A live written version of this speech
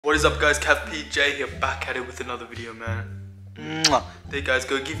What is up guys, CavPJ here, back at it with another video, man. Mwah. There guys,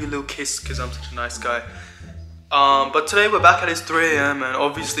 go give you a little kiss because I'm such a nice guy. But today we're back at it, it's 3 AM and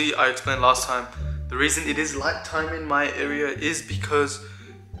obviously I explained last time, the reason it is light time in my area is because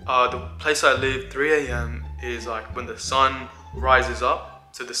the place I live, 3 AM is like when the sun rises up.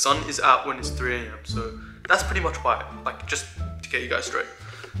 So the sun is out when it's 3 AM. So that's pretty much why, like just to get you guys straight.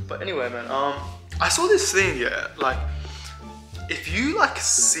 But anyway man, I saw this thing here, like if you like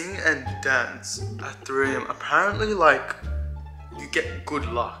sing and dance at 3 AM, apparently like you get good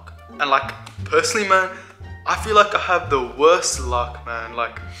luck. And like personally man, I feel like I have the worst luck man.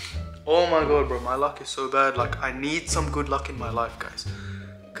 Like oh my god bro, my luck is so bad. Like I need some good luck in my life guys.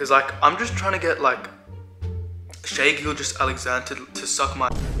 Cause like I'm just trying to get like Shai Gilgeous-Alexander to suck my.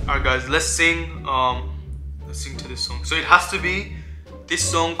 Alright guys, let's sing to this song. So it has to be this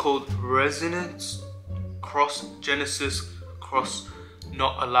song called Resonance Cross Genesis Cross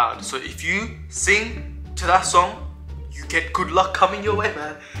Not Allowed. So if you sing to that song, you get good luck coming your way,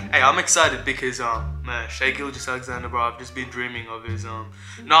 man. Hey, I'm excited because man, Shai Gilgeous-Alexander, bro, I've just been dreaming of his no,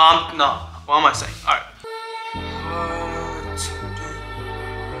 what am I saying? Alright.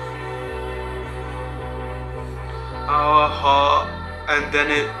 Our heart, and then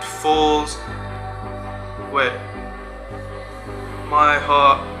it falls. Wait. My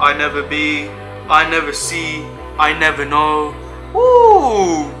heart, I never be, I never see, I never know.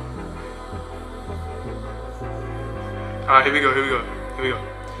 Woo! Alright, here we go.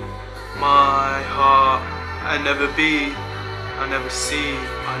 My heart, I never be, I never see,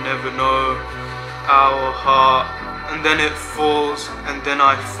 I never know. Our heart, and then it falls, and then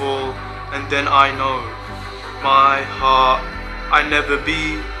I fall, and then I know. My heart, I never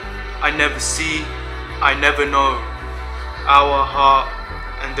be, I never see, I never know. Our heart,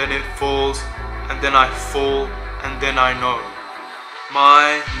 and then it falls, and then I fall, and then I know.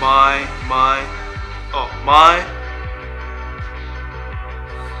 My, oh, my,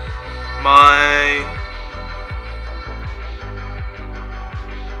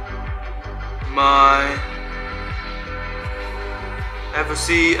 ever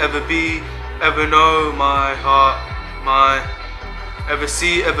see, ever be, ever know, my heart, my, ever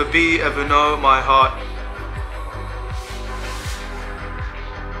see, ever be, ever know, my heart.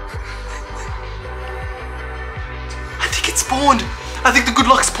 I think it spawned. I think the good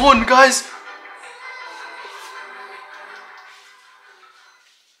luck spawned, guys. Oh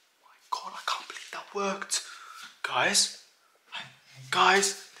my god, I can't believe that worked. Guys,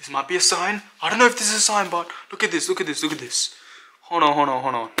 this might be a sign. I don't know if this is a sign, but look at this. Hold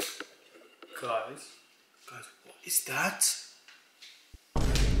on. Guys, what is that?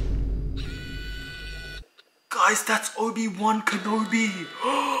 Guys, that's Obi Wan Kenobi.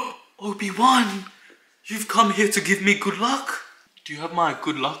 Obi-Wan, you've come here to give me good luck? Do you have my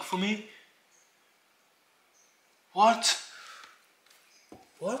good luck for me? What?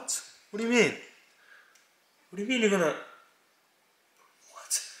 What do you mean? What do you mean you're gonna...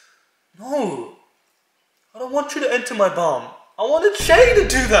 What? No. I don't want you to enter my bomb. I wanted Shai to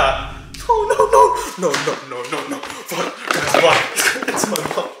do that. No. Run, guys, run. It's my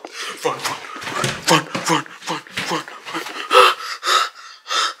mom. Run.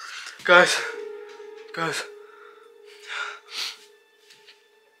 Guys.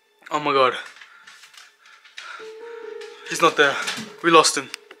 Oh my god. He's not there. We lost him.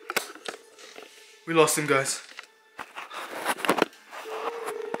 Guys.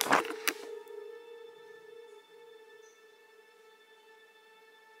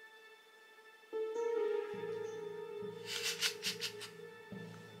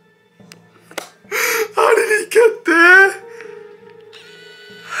 How did he get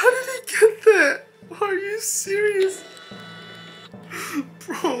there? Are you serious?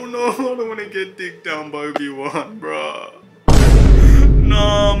 Bro, no, I don't want to get digged down by Obi-Wan, bro.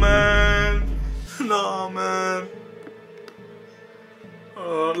 Nah, man.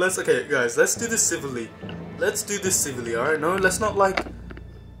 Okay, guys, let's do this civilly. Alright? No, let's not, like,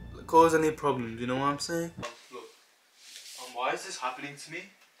 cause any problems, you know what I'm saying? Look, why is this happening to me?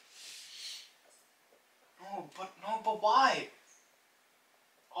 No, but why?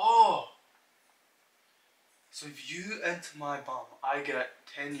 Oh. So if you enter my bomb, I get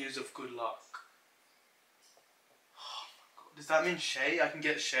 10 years of good luck. Oh my god. Does that mean Shai? I can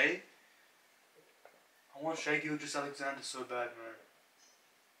get Shai? I want Shai Gilgeous-Alexander so bad, man.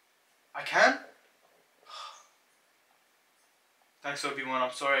 I can? Thanks Obi-Wan,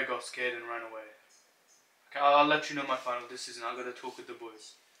 I'm sorry I got scared and ran away. Okay, I'll let you know my final decision. I gotta talk with the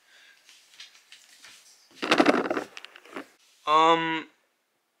boys.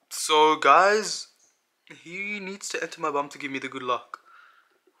 So guys, he needs to enter my bomb to give me the good luck.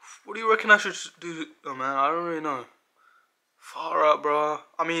 What do you reckon I should do? Oh man, I don't really know. Far out, bro.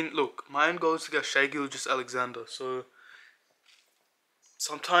 I mean, look, my end goal is to get Shai Gilgeous Alexander. So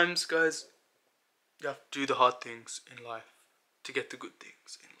sometimes, guys, you have to do the hard things in life to get the good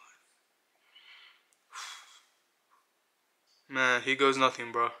things in life. Man, here goes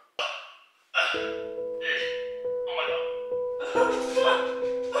nothing, bro. Oh my god.